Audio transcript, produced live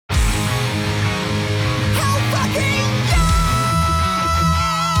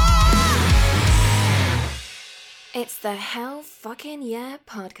the Hell Fucking Yeah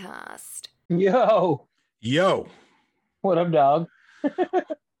podcast. Yo, What up, dog?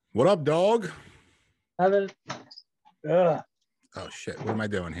 what up, dog? Ugh. Oh shit, what am I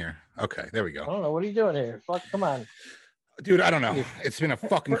doing here? Okay, there we I go. don't know. What are you doing here? Fuck, come on. Dude, I don't know. It's been a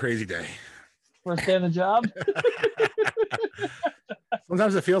fucking crazy day. First day on the job?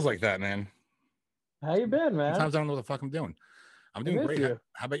 Sometimes it feels like that, man. How you been, man? Sometimes I don't know what the fuck I'm doing. I'm doing miss great. you.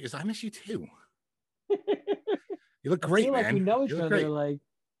 How about you? I miss you too. You look great, I feel man. like we know each You look other. great. Like,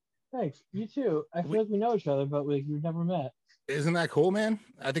 thanks. You too. I feel like we know each other, but we've never met. Isn't that cool, man?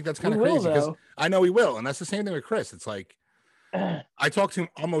 I think that's kind of We will, crazy because though. I know we will, and that's the same thing with Chris. It's like I talk to him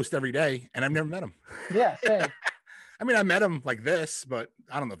almost every day, and I've never met him. Yeah, same. I mean, I met him like this, but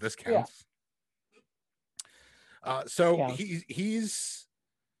I don't know if this counts. So Counts.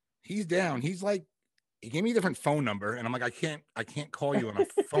 he's down. He's like, he gave me a different phone number, and I'm like, I can't call you on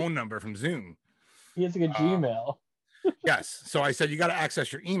a phone number from Zoom. He has like a Gmail. Yes. So I said, you got to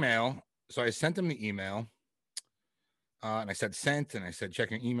access your email. So I sent him the email, and I said sent, and I said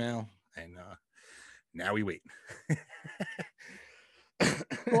check your email, and now we wait.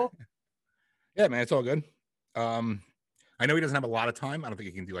 Cool. Yeah, man, it's all good. I know he doesn't have a lot of time. I don't think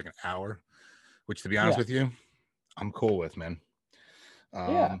he can do like an hour, which, to be honest with you, I'm cool with, man.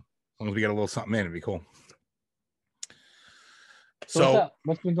 Yeah. As long as we get a little something in, it'd be cool. So what's up?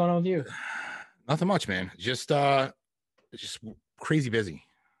 What's been going on with you? Nothing much, man. Just crazy busy.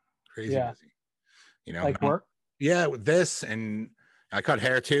 Crazy busy. You know, Like work? Yeah, with this, and I cut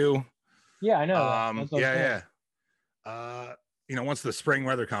hair too. Yeah, I know. Yeah. You know, once the spring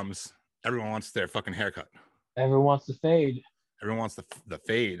weather comes, everyone wants their fucking haircut. Everyone wants to fade. Everyone wants the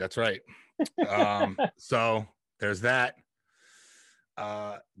fade. That's right. So there's that.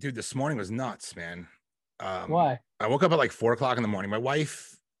 Dude, this morning was nuts, man. Why? I woke up at like 4 o'clock in the morning. My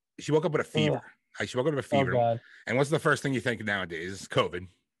wife, she woke up with a fever. She woke up with a fever. Oh, God. And what's the first thing you think nowadays? COVID.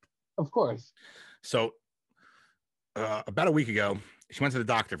 Of course. So about a week ago, she went to the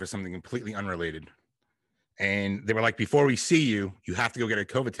doctor for something completely unrelated. And they were like, before we see you, you have to go get a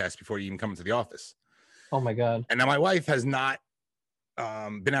COVID test before you even come into the office. Oh, my God. And now my wife has not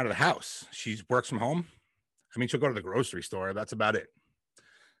been out of the house. She works from home. I mean, she'll go to the grocery store. That's about it.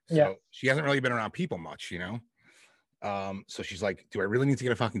 So she hasn't really been around people much, you know? So she's like, do I really need to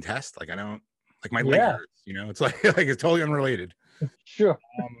get a fucking test? Like, I don't, like my leg hurts, you know? It's like it's totally unrelated. Sure.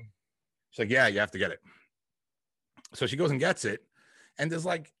 She's like, yeah, you have to get it. So she goes and gets it. And there's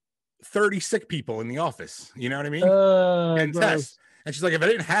like 30 sick people in the office. You know what I mean? And tests. And she's like, if I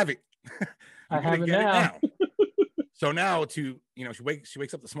didn't have it, I have it now. So now you know, she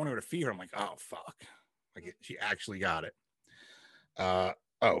wakes up this morning with a fever. I'm like, oh, fuck. Like she actually got it. I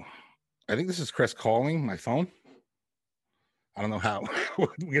think this is Chris calling my phone. I don't know how what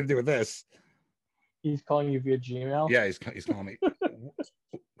we're gonna do with this. He's calling you via Gmail? Yeah, he's calling me.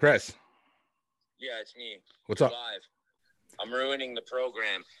 Chris. Yeah, it's me. What's up? Live. I'm ruining the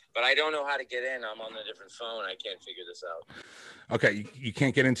program, but I don't know how to get in. I'm on a different phone. I can't figure this out. Okay, you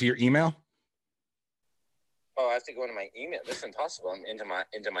can't get into your email? Oh, I have to go into my email. This is impossible. I'm into my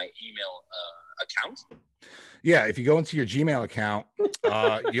email account. Yeah, if you go into your Gmail account,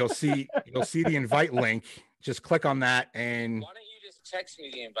 you'll see the invite link. Just click on that, and why don't you just text me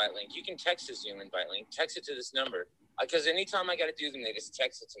the invite link? You can text the Zoom invite link. Text it to this number. Because anytime I got to do them, they just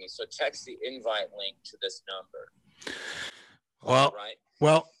text it to me. So text the invite link to this number.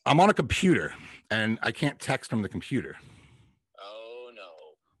 Well, I'm on a computer, and I can't text from the computer. Oh, no.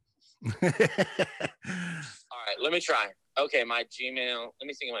 All right, let me try. Okay, my Gmail. Let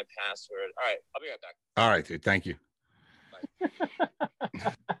me think of my password. All right, I'll be right back. All right, dude. Thank you.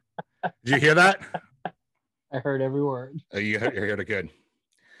 Did you hear that? I heard every word. You heard it good.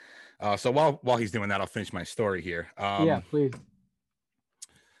 So while he's doing that, I'll finish my story here. Yeah, please.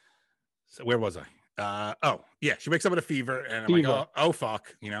 So where was I? She wakes up with a fever, and I'm like, oh,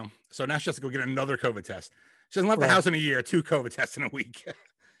 fuck, you know. So now she has to go get another COVID test. She hasn't left the house in a year. 2 COVID tests in a week.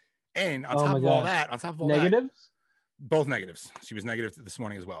 And on top of all that, negatives? Both negatives. She was negative this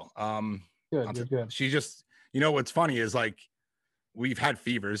morning as well. Good. She just, you know, what's funny is like we've had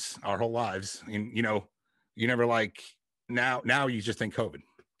fevers our whole lives, and you know, you never like now you just think COVID.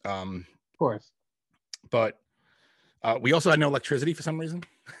 Of course. But we also had no electricity for some reason.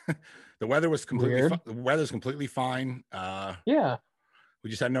 The weather was completely fine. We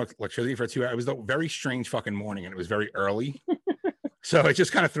just had no electricity for 2 hours. It was a very strange fucking morning, and it was very early. So it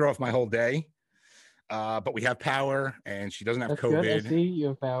just kind of threw off my whole day. But we have power, and she doesn't have COVID. Good. I see you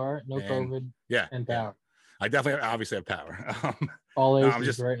have power, COVID. Yeah, and power. I definitely obviously have power. I'm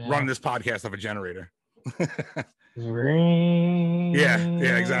just right now. running this podcast off a generator. Ring. Yeah,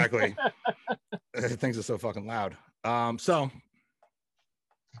 exactly. Things are so fucking loud. So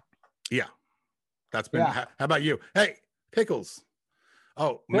yeah, that's been. How about you? Hey, Pickles.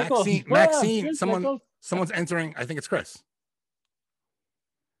 Oh, Pickles. Maxine. Someone's entering. I think it's Chris.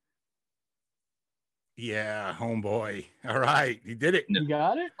 Yeah, homeboy. All right, you did it. You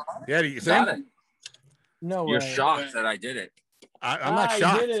got it? Yeah, you got it. No way. You're shocked that I did it. I'm not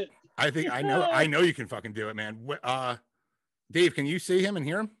shocked. I know you can fucking do it, man. Dave, can you see him and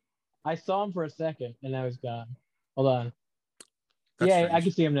hear him? I saw him for a second and now he's gone. Hold on. That's strange. I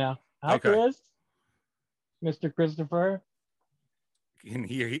can see him now. Hi, okay. Chris. Mr. Christopher. Can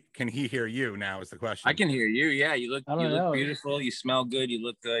he hear you now is the question. I can hear you. Yeah, you look beautiful. You smell good. You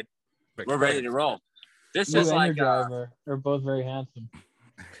look good. But we're ready to roll. This you is and like your driver are both very handsome.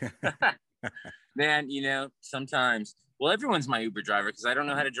 Man, sometimes, well, everyone's my Uber driver because I don't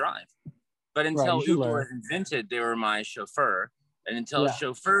know how to drive. But until Uber was invented, they were my chauffeur. And until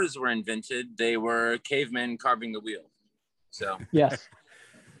chauffeurs were invented, they were cavemen carving the wheel. So yes.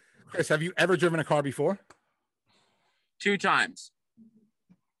 Chris, have you ever driven a car before? 2 times.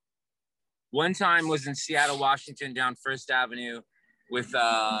 One time was in Seattle, Washington, down First Avenue with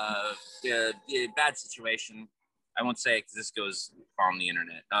a bad situation. I won't say it because this goes on the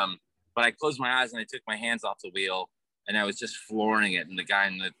internet. But I closed my eyes and I took my hands off the wheel and I was just flooring it. And the guy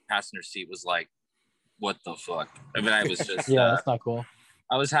in the passenger seat was like, what the fuck? I mean, I was just... that's not cool.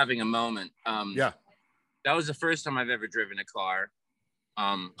 I was having a moment. That was the first time I've ever driven a car.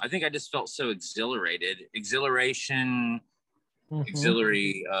 I think I just felt so exhilarated. Exhilaration,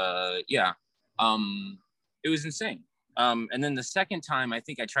 auxiliary, it was insane. And then the second time, I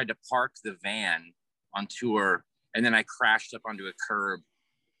think I tried to park the van on tour and then I crashed up onto a curb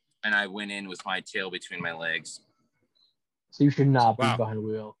and I went in with my tail between my legs. So you should not be behind the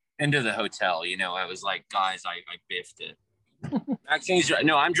wheel. Into the hotel, I was like, guys, I biffed it. Maxine's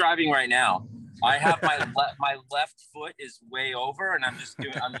no, I'm driving right now. I have my left foot is way over, and I'm just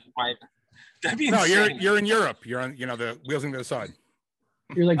doing. That'd be insane. You're in Europe. You're on. The wheels on the other side.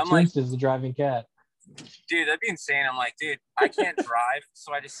 You're like James, the driving cat. Dude, that'd be insane. I'm like, dude, I can't drive,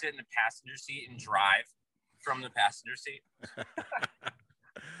 so I just sit in the passenger seat and drive from the passenger seat.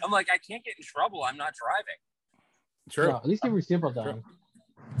 I'm like, I can't get in trouble. I'm not driving. Sure. No, at least give your seatbelt on.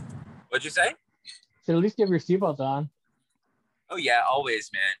 What'd you say? So at least give your seatbelt on. Oh yeah, always,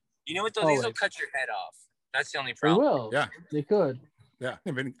 man. You know what though? These will cut your head off. That's the only problem. They will. Yeah. They could. Yeah.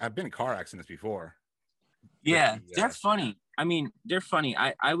 I've been in car accidents before. Yeah, they're funny. I mean, they're funny.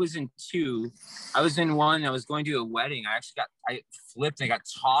 I was in 2. I was in one. I was going to a wedding. I flipped and I got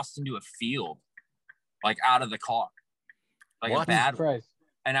tossed into a field, like out of the car. Like a bad one.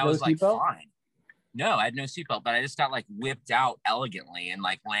 And I was like, fine. No, I had no seatbelt, but I just got like whipped out elegantly and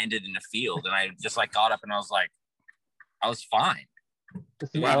like landed in a field. And I just like got up and I was fine.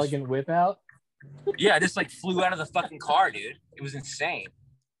 Just an elegant whip out? Yeah, I just like flew out of the fucking car, dude. It was insane.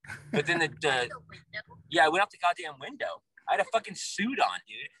 But then I went out the goddamn window. I had a fucking suit on,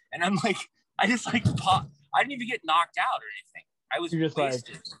 dude. And I'm like, I just like popped. I didn't even get knocked out or anything. I was just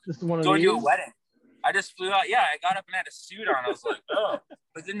wasted. Like, just one of going these? to a wedding. I just flew out. Yeah, I got up and had a suit on. I was like, oh.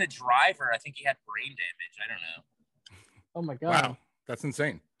 But then the driver, I think he had brain damage. I don't know. Oh my God. Wow. That's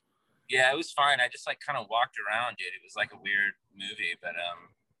insane. Yeah, it was fine. I just like kind of walked around, dude. It was like a weird movie, but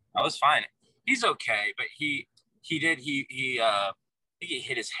I was fine. He's okay, but he I think he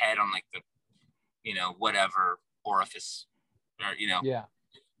hit his head on like the, whatever orifice or,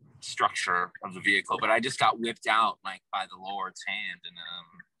 structure of the vehicle. But I just got whipped out like by the Lord's hand,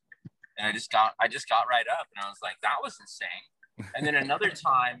 and I just got right up, and I was like, that was insane. And then another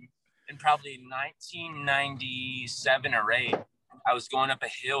time in probably 1997 or 8, I was going up a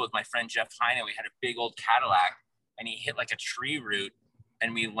hill with my friend Jeff Heine. We had a big old Cadillac, and he hit like a tree root,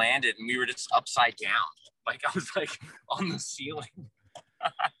 and we landed, and we were just upside down. Like I was like on the ceiling.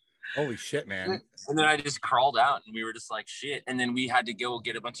 Holy shit, man. And then I just crawled out, and we were just like, shit. And then we had to go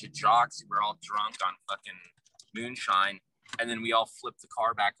get a bunch of jocks. We were all drunk on fucking moonshine. And then we all flipped the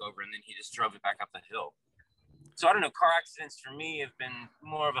car back over, and then he just drove it back up the hill. So I don't know, car accidents for me have been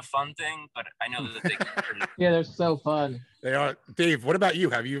more of a fun thing, but I know that they can be pretty... Yeah, they're so fun. They are. Dave, what about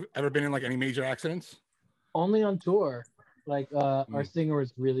you? Have you ever been in like any major accidents? Only on tour. Like our singer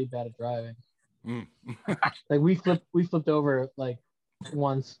was really bad at driving. Like we flipped over like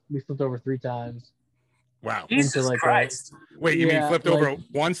once. We flipped over 3 times. Wow. Jesus Christ. Wait, you mean flipped over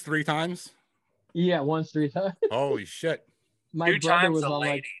once 3 times? Yeah, once 3 times. Holy shit. My brother was on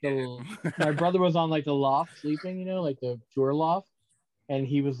like the loft sleeping, like the tour loft, and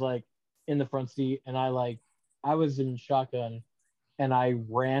he was like in the front seat, and I was in shotgun, and I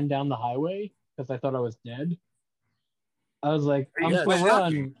ran down the highway because I thought I was dead. I was like, I'm supposed to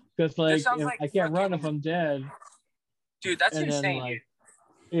run because I can't run if I'm dead. Dude, that's and insane. Then, like,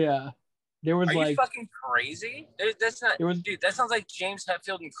 yeah, there was Are like, you fucking crazy? That's not. Dude, that sounds like James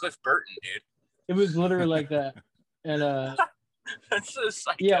Hetfield and Cliff Burton, dude. It was literally like that, and that's so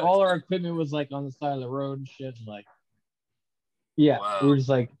psycho. Yeah, all our equipment was like on the side of the road and shit, and like, yeah, wow. We were just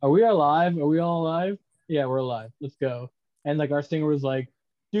like, are we alive? Are we all alive? Yeah, we're alive. Let's go. And like our singer was like,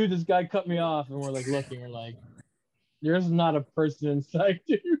 dude, this guy cut me off, and we're like looking, we're like, there's not a person inside,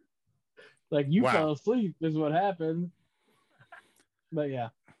 dude. Like you fell asleep is what happened. But yeah.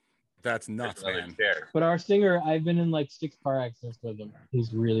 That's nuts, man. But our singer, I've been in like 6 car accidents with him.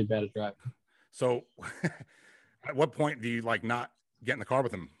 He's really bad at driving. So at what point do you like not get in the car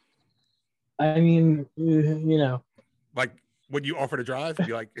with him? I mean, you know. Like, would you offer to drive?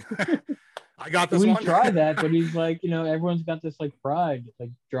 Be like, I got this we one. We tried that, but he's like, you know, everyone's got this like pride,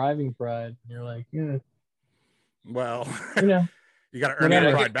 like driving pride. And you're like, yeah. Well, you know. You got to earn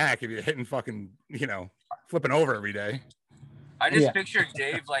that pride back if you're hitting fucking, you know, flipping over every day. I just picture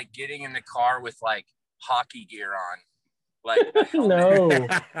Dave like getting in the car with like hockey gear on, like no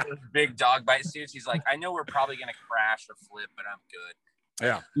big dog bite suits. He's like, I know we're probably gonna crash or flip, but I'm good.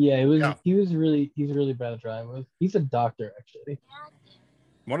 Yeah. Yeah, it was. Yeah. He's really bad at driving. He's a doctor, actually.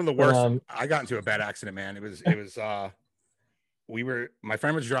 One of the worst. I got into a bad accident, man. It was. My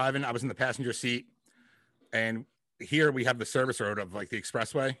friend was driving. I was in the passenger seat, and here we have the service road of like the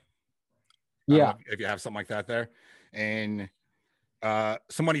expressway. Yeah. If you have something like that there, and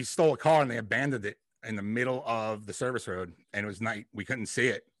somebody stole a car and they abandoned it in the middle of the service road, and it was night. We couldn't see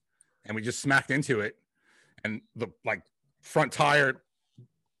it, and we just smacked into it, and the like front tire,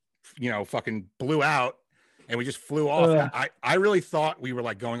 you know, fucking blew out, and we just flew off. I really thought we were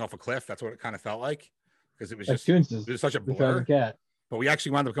like going off a cliff. That's what it kind of felt like, because it was just it was such a blur. But we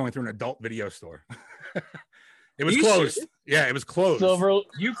actually wound up going through an adult video store. It was closed. Yeah, it was closed.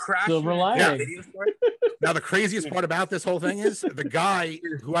 You crashed Silver Lining. Video store? Now, the craziest part about this whole thing is the guy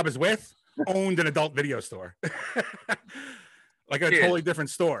who I was with owned an adult video store. Like a totally different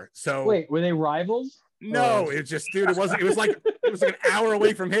store. So wait, were they rivals? No, it just, dude, it was like an hour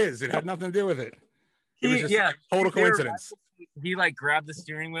away from his. It had nothing to do with it. It was just total coincidence. He like grabbed the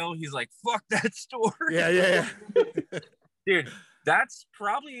steering wheel. He's like, fuck that store. Yeah. Dude, that's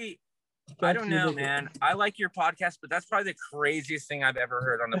probably... I don't know, man. I like your podcast, but that's probably the craziest thing I've ever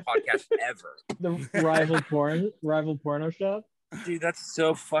heard on the podcast ever. The rival porno shop? Dude, that's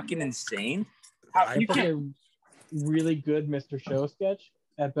so fucking insane. You like a really good Mr. Show sketch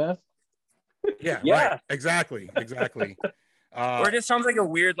at best. Yeah. Right. Exactly. Or it just sounds like a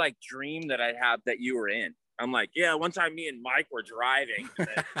weird like dream that I have that you were in. I'm like, yeah, one time me and Mike were driving.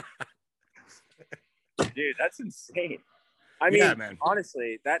 Dude, that's insane. I mean, man.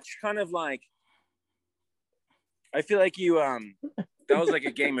 Honestly, that's kind of like, I feel like you, that was like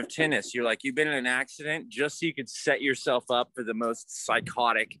a game of tennis. You're like, you've been in an accident just so you could set yourself up for the most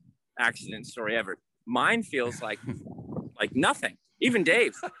psychotic accident story ever. Mine feels like nothing. Even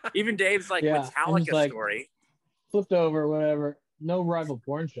Dave's like Metallica like, story. Flipped over, whatever. No rival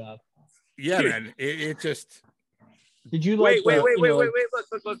porn shop. Yeah, dude. Man. It just. Did you like? Wait. Look.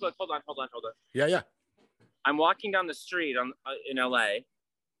 Hold on. Yeah. I'm walking down the street in LA.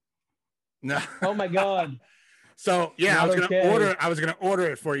 No. Oh my God. So yeah, I was gonna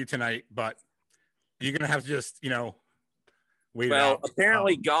order it for you tonight, but you're gonna have to just, you know, wait. Well,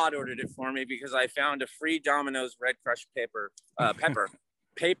 apparently God ordered it for me because I found a free Domino's red crushed paper.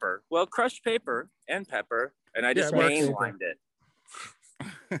 Well, crushed paper and pepper, and I just mainlined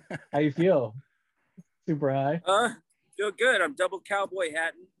it. How you feel? Super high? Feel good. I'm double cowboy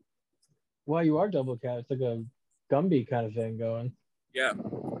hatting. Well, you are double cat. It's like a Gumby kind of thing going. Yeah.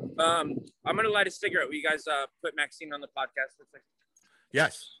 I'm gonna light a cigarette. Will you guys put Maxine on the podcast for a second?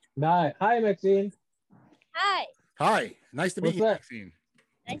 Yes. Hi, Maxine. Hi. Nice to meet you, Maxine.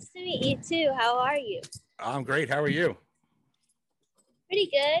 Nice to meet you too. How are you? I'm great. How are you? Pretty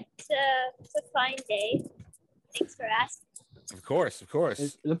good. It's a fine day. Thanks for asking. Of course.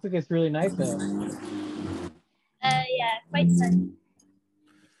 It looks like it's really nice though. Yeah, quite sunny.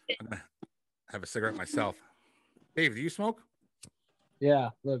 I'm gonna have a cigarette myself. Dave, do you smoke? Yeah,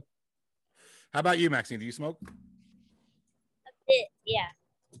 look. How about you, Maxine? Do you smoke? A bit, yeah.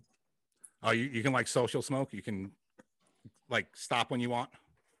 Oh, you can like social smoke? You can like stop when you want?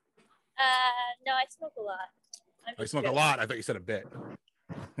 No, I smoke a lot. I smoke a lot. I thought you said a bit.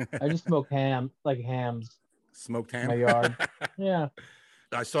 I just smoke hams. Smoked ham? In my yard. Yeah.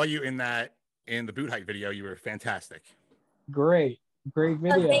 I saw you in the boot hike video. You were fantastic. Great video.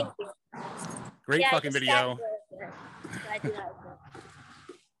 Oh, thank you. Great fucking video.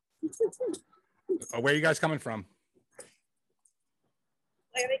 Where are you guys coming from?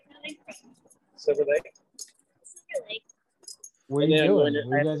 Where are we coming from? Silver Lake. Silver Lake. Where are you doing?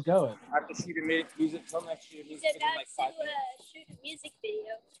 Where you guys going? I have to shoot a music film next year. He's about to shoot a music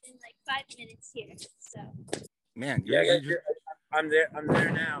video in like 5 minutes here. So. Man, I'm there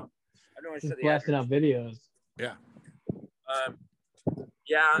now. I don't want to shut the blasting out videos. Yeah.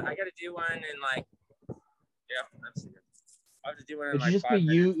 Yeah, I got to do one in like. Yeah, that's it. I have to do one in it like. It should just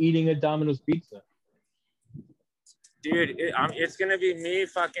be you eating a Domino's pizza. Dude, it's gonna be me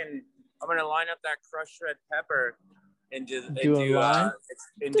fucking. I'm gonna line up that crushed red pepper and I'm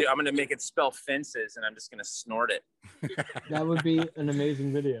gonna make it spell fences, and I'm just gonna snort it. That would be an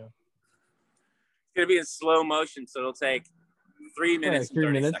amazing video. It's gonna be in slow motion, so it'll take 3 minutes and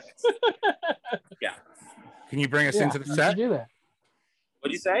 30 seconds. Yeah. Can you bring us into the set? Do that.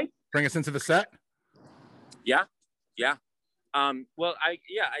 What'd you say? Bring us into the set? Yeah. Well, I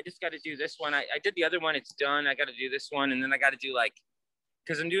just got to do this one. I did the other one. It's done. I got to do this one. And then I got to do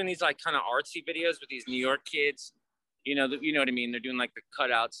because I'm doing these like kind of artsy videos with these New York kids, you know what I mean? They're doing like the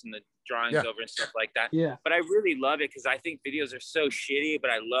cutouts and the drawings over and stuff like that. Yeah. But I really love it because I think videos are so shitty,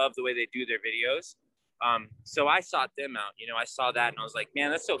 but I love the way they do their videos. So I sought them out, I saw that and I was like, man,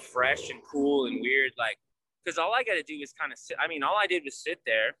 that's so fresh and cool and weird. Like, because all I got to do is kind of sit. I mean, all I did was sit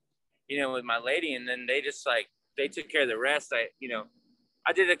there, with my lady, and then they just they took care of the rest. I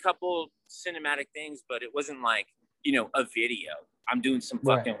did a couple cinematic things, but it wasn't like, a video. I'm doing some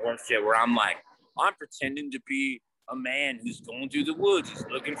fucking horse shit where I'm like, I'm pretending to be a man who's going through the woods. He's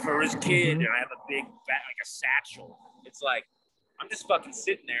looking for his kid, and I have a big bag, like a satchel. It's like, I'm just fucking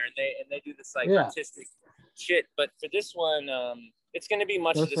sitting there, and they do this artistic shit. But for this one, it's going to be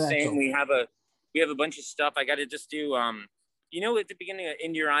much the same. We have a bunch of stuff. I got to just do, at the beginning of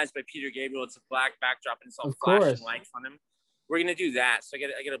In Your Eyes by Peter Gabriel, it's a black backdrop and it's all flashing lights on him. We're going to do that. So I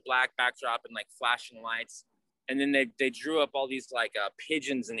get a black backdrop and like flashing lights. And then they drew up all these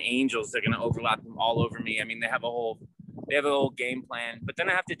pigeons and angels. They're going to overlap them all over me. I mean, they have a whole game plan, but then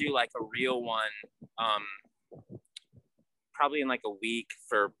I have to do like a real one, probably in like a week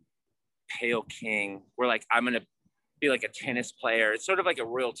for Pale King, where I'm going to be like a tennis player. It's sort of like a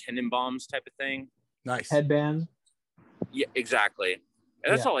Royal Tenenbaums type of thing. Nice. Headband. Yeah, exactly.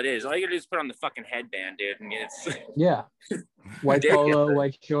 And that's all it is. All you gotta do is put on the fucking headband, dude. And it's white polo,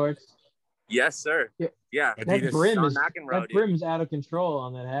 white shorts. Yes, sir. Yeah. That brim's out of control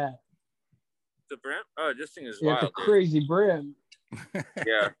on that hat. The brim? Oh, this thing is wild. It's a crazy brim.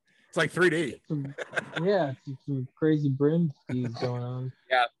 Yeah. It's like 3D. Some crazy brim schemes going on.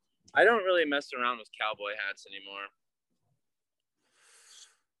 Yeah. I don't really mess around with cowboy hats anymore.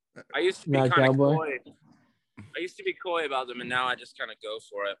 I used to be kind of coy. I used to be coy about them, and now I just kind of go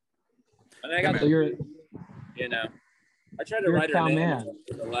for it. And I got I tried to write her name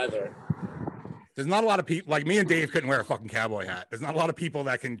in the leather. There's not a lot of people like me and Dave couldn't wear a fucking cowboy hat. There's not a lot of people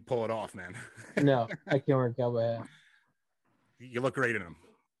that can pull it off, man. No, I can't wear a cowboy hat. You look great in them.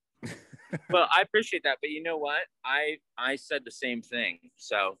 Well, I appreciate that, but you know what? I said the same thing.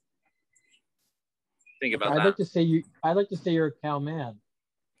 So think about that. I'd like to say you're a cow man.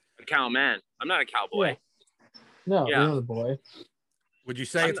 A cow man. I'm not a cowboy. Yeah. No, you're not a boy. Would you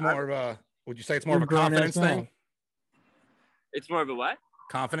say it's more of a confidence thing? It's more of a what?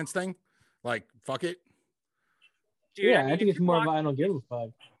 Confidence thing? Like, fuck it? Dude, I think it's more of a I don't give a fuck.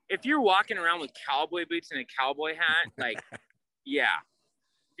 If you're walking around with cowboy boots and a cowboy hat, like, yeah.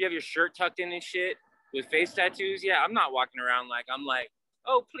 If you have your shirt tucked in and shit with face tattoos, I'm not walking around like, I'm like,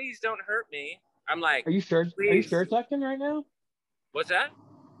 oh, please don't hurt me. I'm like, Are you shirt tucking right now? What's that?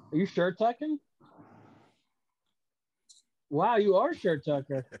 Are you shirt tucking? Wow, you are shirt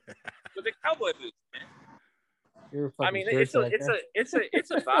tucker. With the cowboy boots, man. You're a fucking it's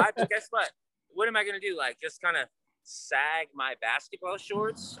a vibe. But guess what? What am I gonna do? Like, just kind of sag my basketball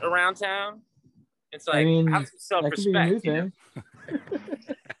shorts around town? It's like, have some self-respect. I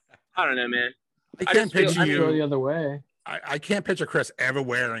don't know, man. I can't picture you go the other way. I can't picture Chris ever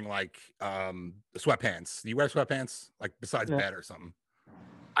wearing like sweatpants. Do you wear sweatpants like besides bed or something?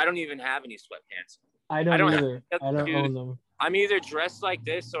 I don't even have any sweatpants. I don't either. I don't own them. I'm either dressed like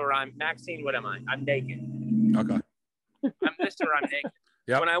this or I'm Maxine. What am I? I'm naked. Okay. I'm this or I'm naked.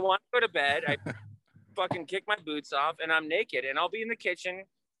 Yep. When I want to go to bed, I fucking kick my boots off and I'm naked, and I'll be in the kitchen,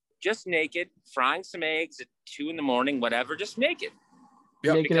 just naked, frying some eggs at 2 a.m, whatever, just naked.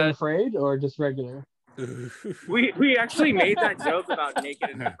 Yep. Naked and afraid, or just regular? We actually made that joke about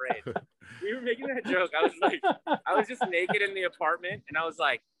naked and afraid. We were making that joke. I was just naked in the apartment, and I was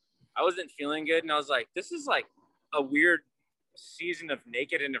like, I wasn't feeling good, and I was like, this is like a weird season of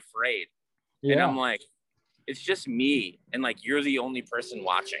naked and afraid. Yeah. And I'm like, it's just me, and like you're the only person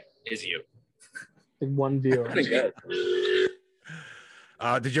watching is you. Like one viewer. Did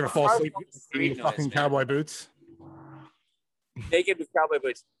you ever fall asleep in fucking cowboy boots? Naked with cowboy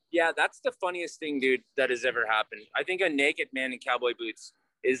boots. Yeah, that's the funniest thing, dude, that has ever happened. I think a naked man in cowboy boots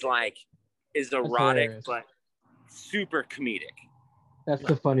is erotic, but super comedic. That's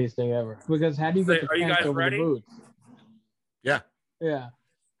the funniest thing ever. Because how do you get the pants over the boots? Yeah. Yeah.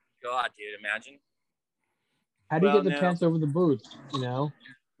 God, dude, imagine. How do you get the pants over the boots? You know.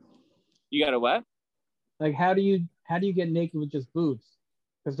 You got a what? Like how do you get naked with just boots?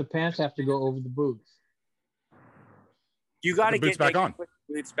 Because the pants have to go over the boots. You got to get back on.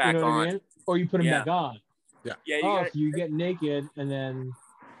 Boots back on. I mean? Or you put them back on. Yeah. Yeah. So you get naked and then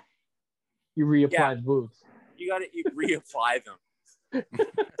you reapply the boots. You reapply them.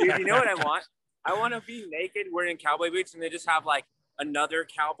 Dude, you know what I want? I want to be naked wearing cowboy boots and they just have like another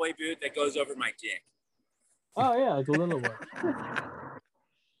cowboy boot that goes over my dick. Oh yeah, like a little one.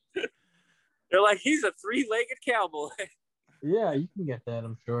 They're like, he's a 3-legged cowboy. Yeah, you can get that,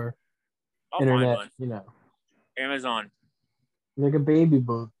 I'm sure. I'll Internet, find one. you know. Amazon. Like a baby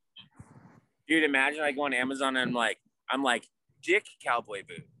boot. Dude, imagine I go on Amazon and I'm like dick cowboy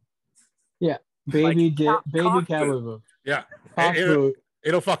boot. Yeah, baby cowboy boot. Yeah,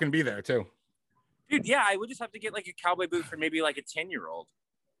 it'll fucking be there too. Dude, yeah, I would just have to get like a cowboy boot for maybe like a 10-year-old.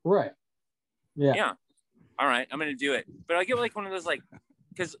 Right. Yeah. Yeah. All right, I'm gonna do it, but I'll get like one of those like,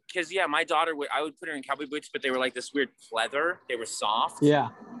 cause yeah, my daughter I would put her in cowboy boots, but they were like this weird pleather. They were soft. Yeah.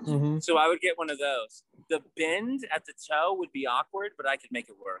 Mm-hmm. So I would get one of those. The bend at the toe would be awkward, but I could make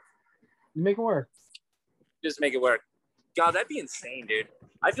it work. You make it work. Just make it work. God, that'd be insane, dude.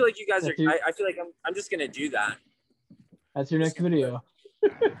 I feel like you guys I feel like I'm just gonna do that. That's your next video.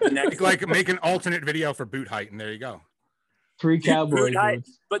 Like make an alternate video for boot height, and there you go. 3 cowboy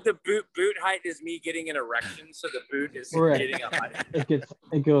boots. But the boot height is me getting an erection, so the boot is getting a height.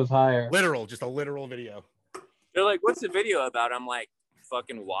 It goes higher. Just a literal video. They're like, "What's the video about?" I'm like,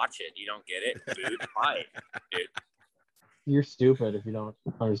 "Fucking watch it. You don't get it. Boot height, dude." You're stupid if you don't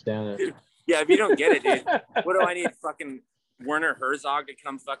understand it. Dude, yeah, if you don't get it, dude. What do I need? Fucking Werner Herzog to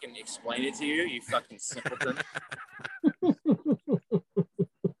come fucking explain it to you? You fucking simpleton.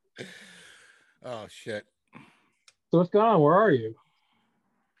 Oh shit. So what's going on? Where are you?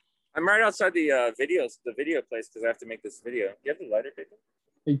 I'm right outside the video place because I have to make this video. You have the lighter, Jacob?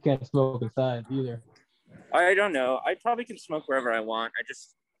 You can't smoke inside either. I don't know. I probably can smoke wherever I want.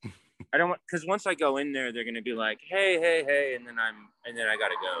 I don't want, because once I go in there, they're gonna be like, hey, and then I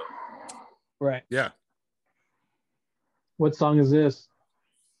gotta go. Right. Yeah. What song is this?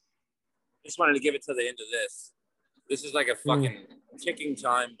 Just wanted to give it to the end of this. This is like a fucking ticking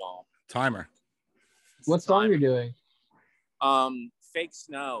time bomb. Timer. What song you're doing? Fake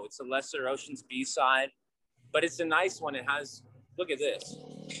Snow. It's a Lesser Oceans B-side, but it's a nice one. It has, look at this.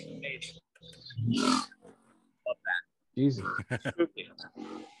 Amazing. Love that. Jesus. Spooky.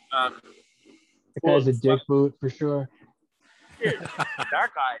 That guy's a dick boot for sure. Dude, that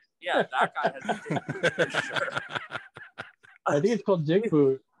guy has a dick boot for sure. I think it's called Dick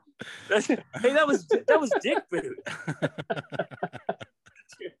Boot. Hey, that was Dick Boot.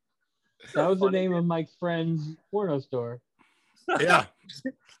 That was the name of Mike's friend's porno store. Yeah.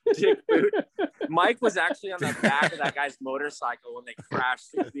 Dick Boot. Mike was actually on the back of that guy's motorcycle when they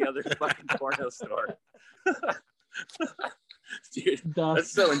crashed into the other fucking porno store. Dude,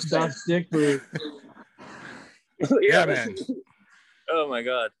 that's so insane. That's Dick Boot. Yeah, man. Oh my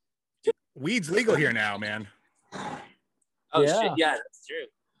god. Weed's legal here now, man. Oh shit, yeah, that's true.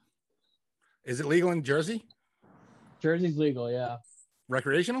 Is it legal in Jersey? Jersey's legal, yeah.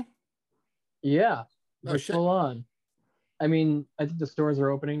 Recreational? Yeah. Oh shit. Full on. I mean, I think the stores are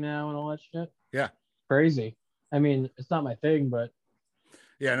opening now and all that shit. Yeah. Crazy. I mean, it's not my thing, but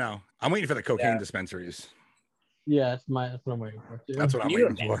yeah, no. I'm waiting for the cocaine dispensaries. Yeah, that's what I'm waiting for too. That's what I'm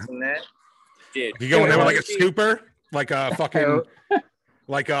waiting for. That? Dude, you go in there with like a scooper, like a fucking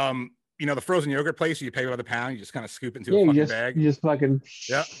like you know, the frozen yogurt place, you pay by the pound, you just kind of scoop into a fucking bag. You just fucking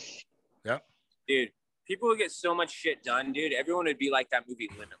Yep. Dude, people would get so much shit done, dude. Everyone would be like that movie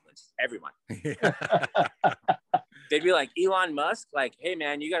Limitless. Everyone. Yeah. They'd be like, Elon Musk, like, hey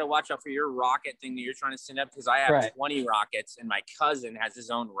man, you got to watch out for your rocket thing that you're trying to send up because I have 20 rockets and my cousin has his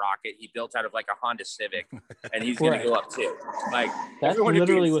own rocket he built out of like a Honda Civic and he's going to go up too. Like, that's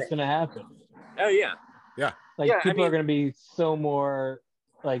literally what's going to happen. Oh yeah. Yeah. Like people are going to be so more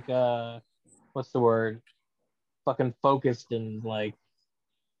like, what's the word? Fucking focused and like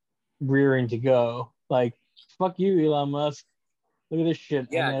rearing to go. Like, fuck you, Elon Musk. Look at this shit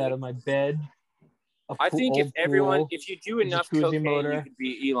I made out of my bed. I think if you do enough cocaine, you could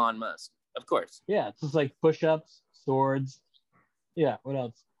be Elon Musk. Of course. Yeah, it's just like push-ups, swords. Yeah, what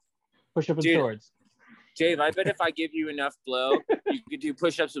else? Push-up and swords. Dave, I bet if I give you enough blow, you could do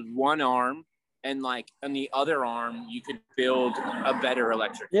push-ups with one arm and like on the other arm you could build a better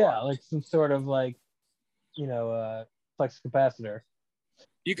electric car. Like some sort of like, flex capacitor.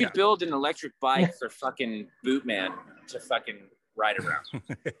 You could build an electric bike for fucking Bootman to fucking ride around.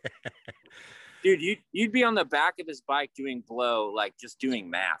 Dude, you'd be on the back of his bike doing blow, like just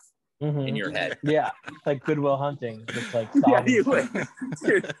doing math in your head. Yeah, like Goodwill Hunting, just like yeah, you would.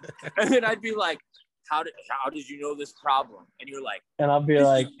 Dude. And then I'd be like, how did you know this problem? And you're like, and I'll be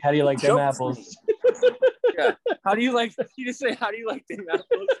like, how do you like them apples? Yeah. How do you like? You just say, how do you like them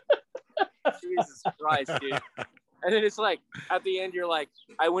apples? Jesus Christ, dude. And then it's like, at the end, you're like,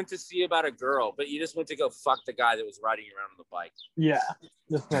 I went to see about a girl, but you just went to go fuck the guy that was riding around on the bike. Yeah,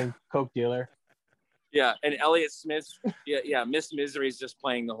 just like Coke dealer. Yeah, and Elliott Smith, yeah, Miss Misery is just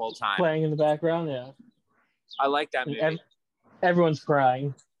playing the whole time. Playing in the background, yeah. I like that movie. Everyone's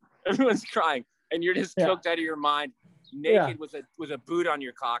crying. Everyone's crying, and you're just coked out of your mind, naked with a boot on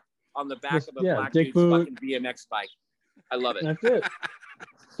your cock on the back of a black dude's fucking BMX bike. I love it. That's it.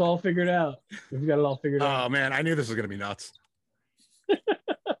 It's all figured out. We've got it all figured out. Oh man, I knew this was gonna be nuts.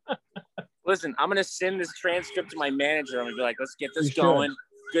 Listen, I'm gonna send this transcript to my manager. I'm gonna be like, let's get this going.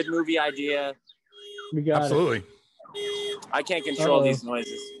 Good movie idea. We got Absolutely. It. I can't control these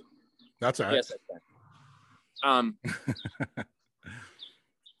noises. That's all right. Yes, I can.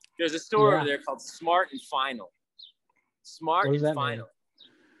 There's a store over there called Smart and Final. Smart and Final. Mean?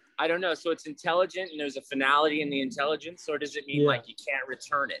 I don't know. So it's intelligent and there's a finality in the intelligence, or does it mean like you can't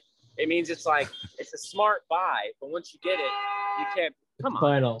return it? It means it's like it's a smart buy, but once you get it, you can't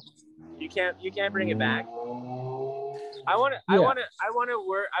final. You can't bring it back. I want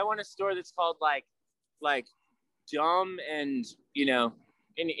a store that's called like dumb and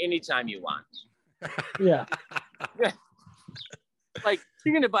anytime you want. Yeah. Like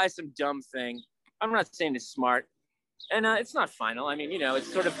you're gonna buy some dumb thing. I'm not saying it's smart. And it's not final. I mean,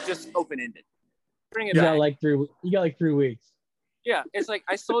 it's sort of just open-ended. Bring it back. You got like 3 weeks. Yeah, it's like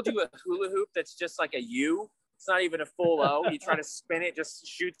I sold you a hula hoop that's just like a U. It's not even a full O. You try to spin it, just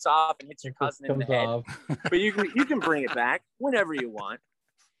shoots off and hits your cousin in the head. But you can bring it back whenever you want.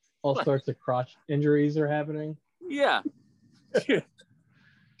 All sorts of crotch injuries are happening. Yeah.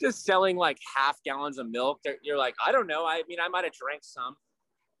 Just selling like half gallons of milk. You're like, I don't know. I mean, I might have drank some.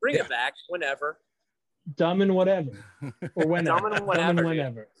 Bring it back whenever. Dumb and whatever. Or whenever. Dumb and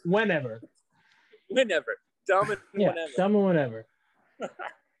whatever. Whenever. Dumb and whenever. Dumb and whenever.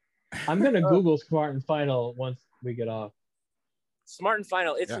 I'm going to Google Smart and Final once we get off. Smart and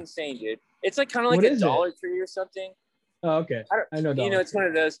Final. It's insane, dude. It's like kind of like a Dollar Tree or something. Oh, okay. I know Dollar it's one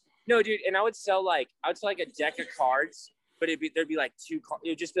of those. No, dude. And I would sell like a deck of cards, but there'd be like two cards. It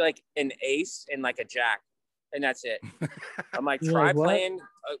would just be like an ace and like a jack. And that's it. I'm like, try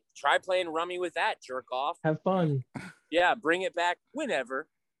playing rummy with that, jerk off. Have fun. Yeah, bring it back whenever.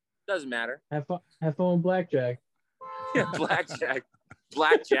 Doesn't matter. Have fun with blackjack. Yeah, blackjack.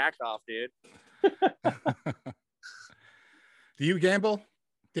 Blackjack off, dude. Do you gamble,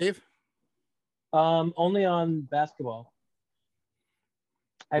 Dave? Only on basketball.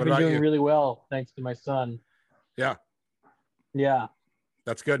 I've been doing really well thanks to my son. Yeah. Yeah.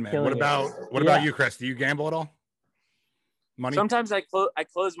 That's good, man. What about you, Chris? Do you gamble at all? Money? Sometimes I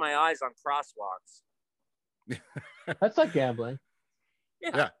close my eyes on crosswalks. That's like gambling.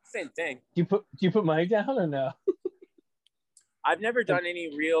 Yeah, same thing. Do you put money down or no? I've never done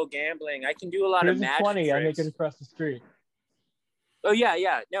any real gambling. I can do a lot of magic 20. tricks. I make it across the street. Oh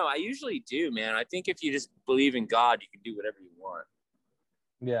yeah. No, I usually do, man. I think if you just believe in God, you can do whatever you want.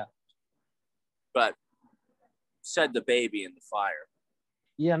 Yeah. But said the baby in the fire.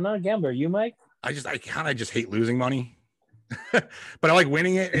 Yeah, I'm not a gambler. You, Mike? I kind of just hate losing money, but I like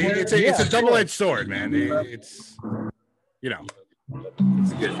winning it. It's a double-edged sword, man. It's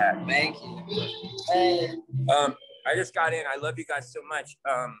It's a good hat. Thank you. Hey. I just got in. I love you guys so much.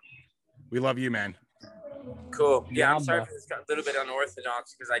 We love you, man. Cool. Yeah, I'm sorry for this, a little bit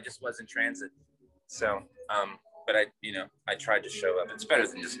unorthodox because I just was in transit. So, but I tried to show up. It's better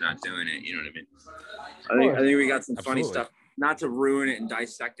than just not doing it. You know what I mean? I think we got some funny stuff. Not to ruin it and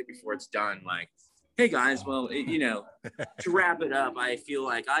dissect it before it's done. Like, hey guys, well, to wrap it up, I feel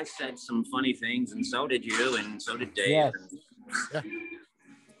like I said some funny things, and so did you, and so did Dave. Yes.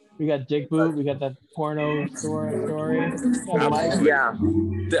 We got Dick Boot. We got that porno story. Yeah,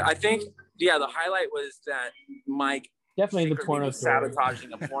 I think the highlight was that Mike definitely the porno story.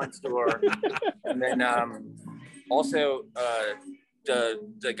 Sabotaging a porn store, and then also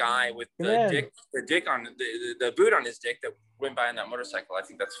the guy with the dick on the boot on his dick that went by on that motorcycle. I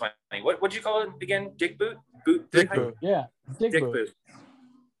think that's funny. What'd you call it again? Dick boot? Dick boot. Yeah. Dick boot.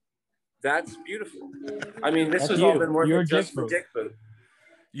 That's beautiful. I mean, this has all been worth it just for Dick boot.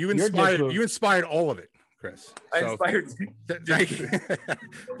 You inspired all of it, Chris. I inspired. Thank you.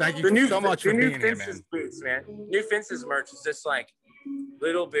 Thank you so much for being here, man. Boots, man. New Fences merch is just like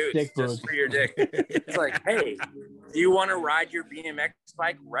little boots just for your dick. It's like, hey, do you want to ride your BMX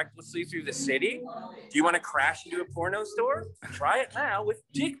bike recklessly through the city? Do you want to crash into a porno store? Try it now with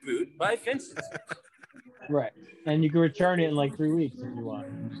Dick Boot by Fences. Right, and you can return it in like 3 weeks if you want.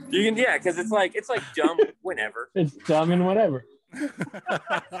 You can, yeah, because it's like dumb whenever. It's dumb and whatever.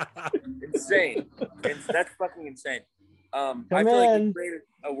 Insane. That's fucking insane. I feel like we created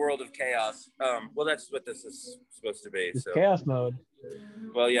a world of chaos. Well, that's what this is supposed to be. It's so chaos mode.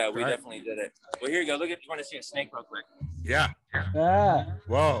 Well, yeah, we definitely did it. Well, here you go. Look at. You want to see a snake real quick? Yeah. Ah.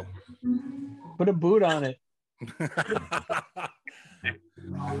 Whoa. Put a boot on it. Put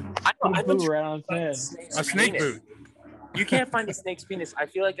a boot right on its head. A snake boot. You can't find a snake's penis. I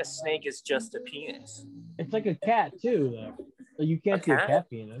feel like a snake is just a penis. It's like a cat too, though. You can't see a cat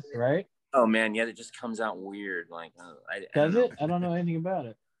penis, right? Oh man, yeah, it just comes out weird. Like, does it? I don't know anything about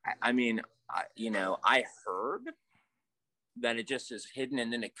it. I mean, I heard that it just is hidden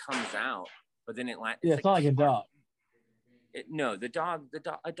and then it comes out, but then it's not like a dog. No, a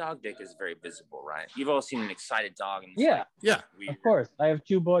dog dick is very visible, right? You've all seen an excited dog. And yeah, weird. Of course. I have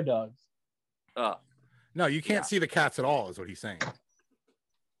 2 boy dogs. Oh, no, you can't see the cats at all, is what he's saying.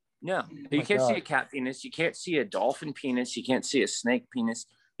 No, you can't see a cat penis. You can't see a dolphin penis. You can't see a snake penis.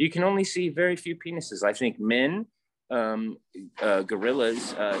 You can only see very few penises. I think men,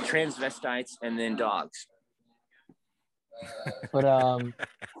 gorillas, transvestites, and then dogs. But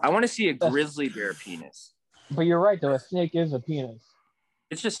I want to see a grizzly bear penis. But you're right, though. A snake is a penis.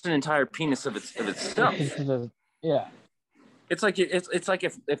 It's just an entire penis of itself. Yeah. It's like if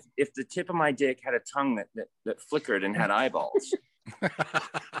the tip of my dick had a tongue that flickered and had eyeballs.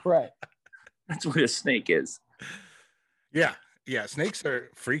 Right. That's what a snake is. Yeah. Snakes are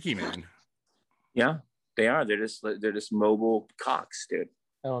freaky, man. Yeah, they are. They're just mobile cocks, dude.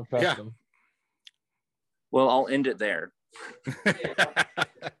 I don't trust them. Well, I'll end it there.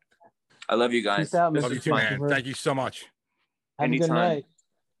 I love you guys. Peace out, love you too, man. Thank you so much. Have a good night.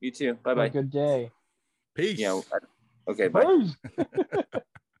 You too. Bye-bye. Have a good day. Peace. Yeah. Okay, bye.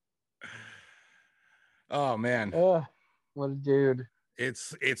 Oh man. What a dude.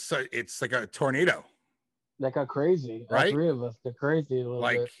 It's like a tornado. That got crazy. Right? All 3 of us. They're crazy a little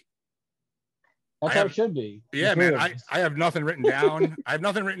bit. That's how it should be. Yeah, man. I have nothing written down.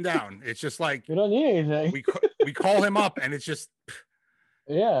 It's just like we don't need anything. We call him up and it's just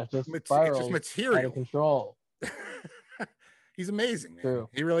just spirals. It's just material. Out of control. He's amazing, man. True.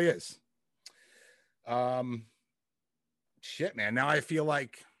 He really is. Shit, man. Now I feel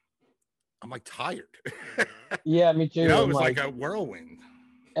like I'm like tired. Yeah, me too. It was like a whirlwind.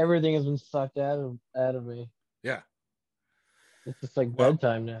 Everything has been sucked out of me. Yeah. It's just like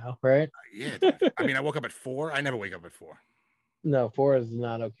bedtime now, right? Yeah. I mean, I woke up at 4. I never wake up at 4. No, 4 is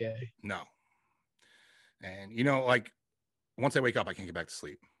not okay. No. And like once I wake up, I can't get back to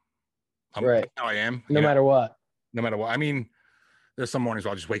sleep. Right. How I am. No matter what. No matter what. I mean, there's some mornings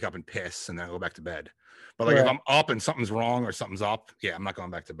where I'll just wake up and piss and then I'll go back to bed. But like if I'm up and something's wrong or something's up, I'm not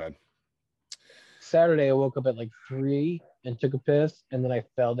going back to bed. Saturday, I woke up at like 3 and took a piss, and then I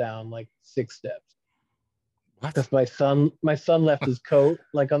fell down like 6 steps. What? Because my son left his coat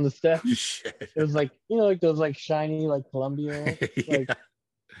like on the steps. Shit. It was like like those like shiny like Columbia. And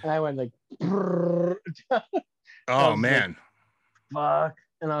I went like. Oh man. Like, fuck.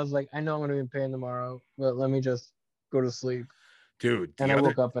 And I was like, I know I'm gonna be in pain tomorrow, but let me just go to sleep. Dude. And I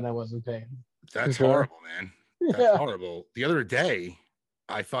woke up and I was in pain. That's horrible, man. That's horrible. The other day,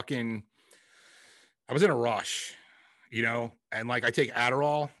 I was in a rush, and like I take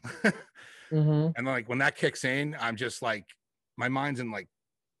Adderall and like when that kicks in, I'm just like, my mind's in like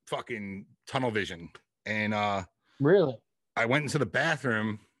fucking tunnel vision. And really, I went into the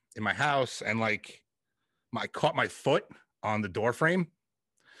bathroom in my house and like I caught my foot on the door frame.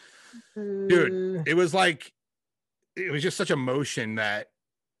 Dude, it was just such a motion that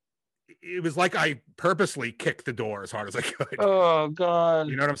it was like I purposely kicked the door as hard as I could. Oh God.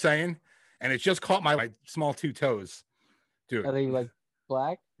 You know what I'm saying? And it just caught my small 2 toes. Dude. Are they like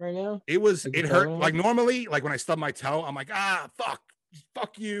black right now? It hurt. Like normally, like when I stub my toe, I'm like, fuck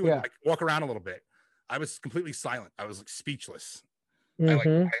you. Yeah. And like walk around a little bit. I was completely silent. I was like speechless.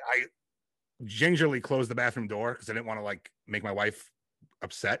 Mm-hmm. I gingerly closed the bathroom door because I didn't want to like make my wife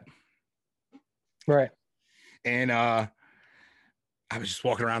upset. Right. And I was just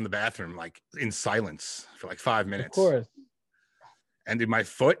walking around the bathroom like in silence for like 5 minutes. Of course. And dude, my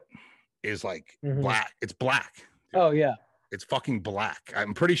foot is like black. It's black. Dude. Oh yeah. It's fucking black.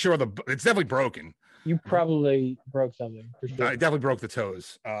 I'm pretty sure it's definitely broken, You probably broke something for sure. I definitely broke the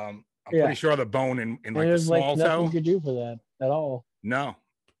toes. I'm pretty sure the bone in like the small nothing toe. You could do for that at all. No,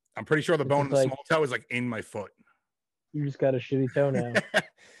 I'm pretty sure the bone in the small toe is like in my foot. You just got a shitty toe now.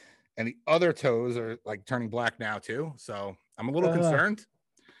 And the other toes are like turning black now too. So I'm a little concerned,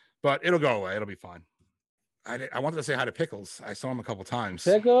 but it'll go away. It'll be fine. I wanted to say hi to Pickles. I saw him a couple times.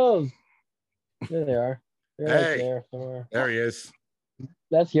 Pickles. There they are. They're hey, right there somewhere. There he is.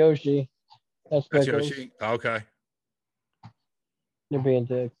 That's Yoshi. That's Yoshi. Okay. They're being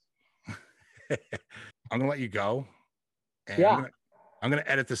dicks. I'm gonna let you go. And I'm gonna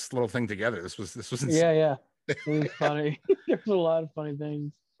edit this little thing together. This was insane. Yeah. It was funny. There's a lot of funny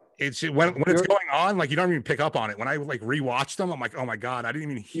things. It's when it's going on, like you don't even pick up on it. When I like rewatched them, I'm like, oh my god, I didn't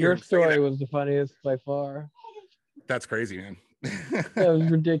even hear. Your story was the funniest by far. That's crazy, man. That was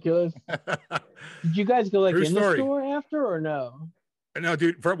ridiculous. Did you guys go like in the store after or no? No,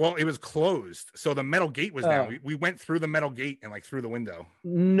 dude. Well, it was closed, so the metal gate was down. We went through the metal gate and like through the window.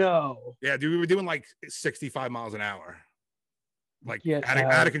 No. Yeah, dude. We were doing like 65 miles an hour, like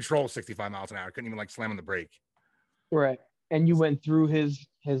out of control, 65 miles an hour. Couldn't even like slam on the brake. Right, and you went through his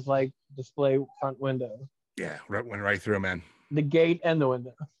like display front window. Yeah, went right through, man. The gate and the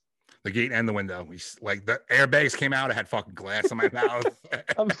window. The gate and the window. We like the airbags came out. I had fucking glass in my mouth.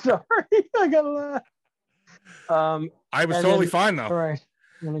 I'm sorry. I gotta laugh. I was totally fine though. All right.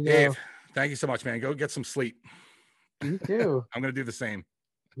 I'm gonna go. Dave, thank you so much, man. Go get some sleep. You too. I'm gonna do the same.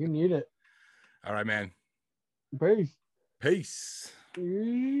 You need it. All right, man. Peace. Peace.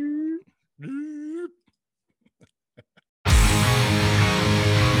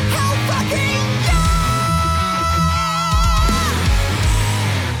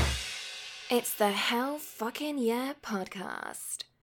 It's the Hell Fucking Yeah podcast.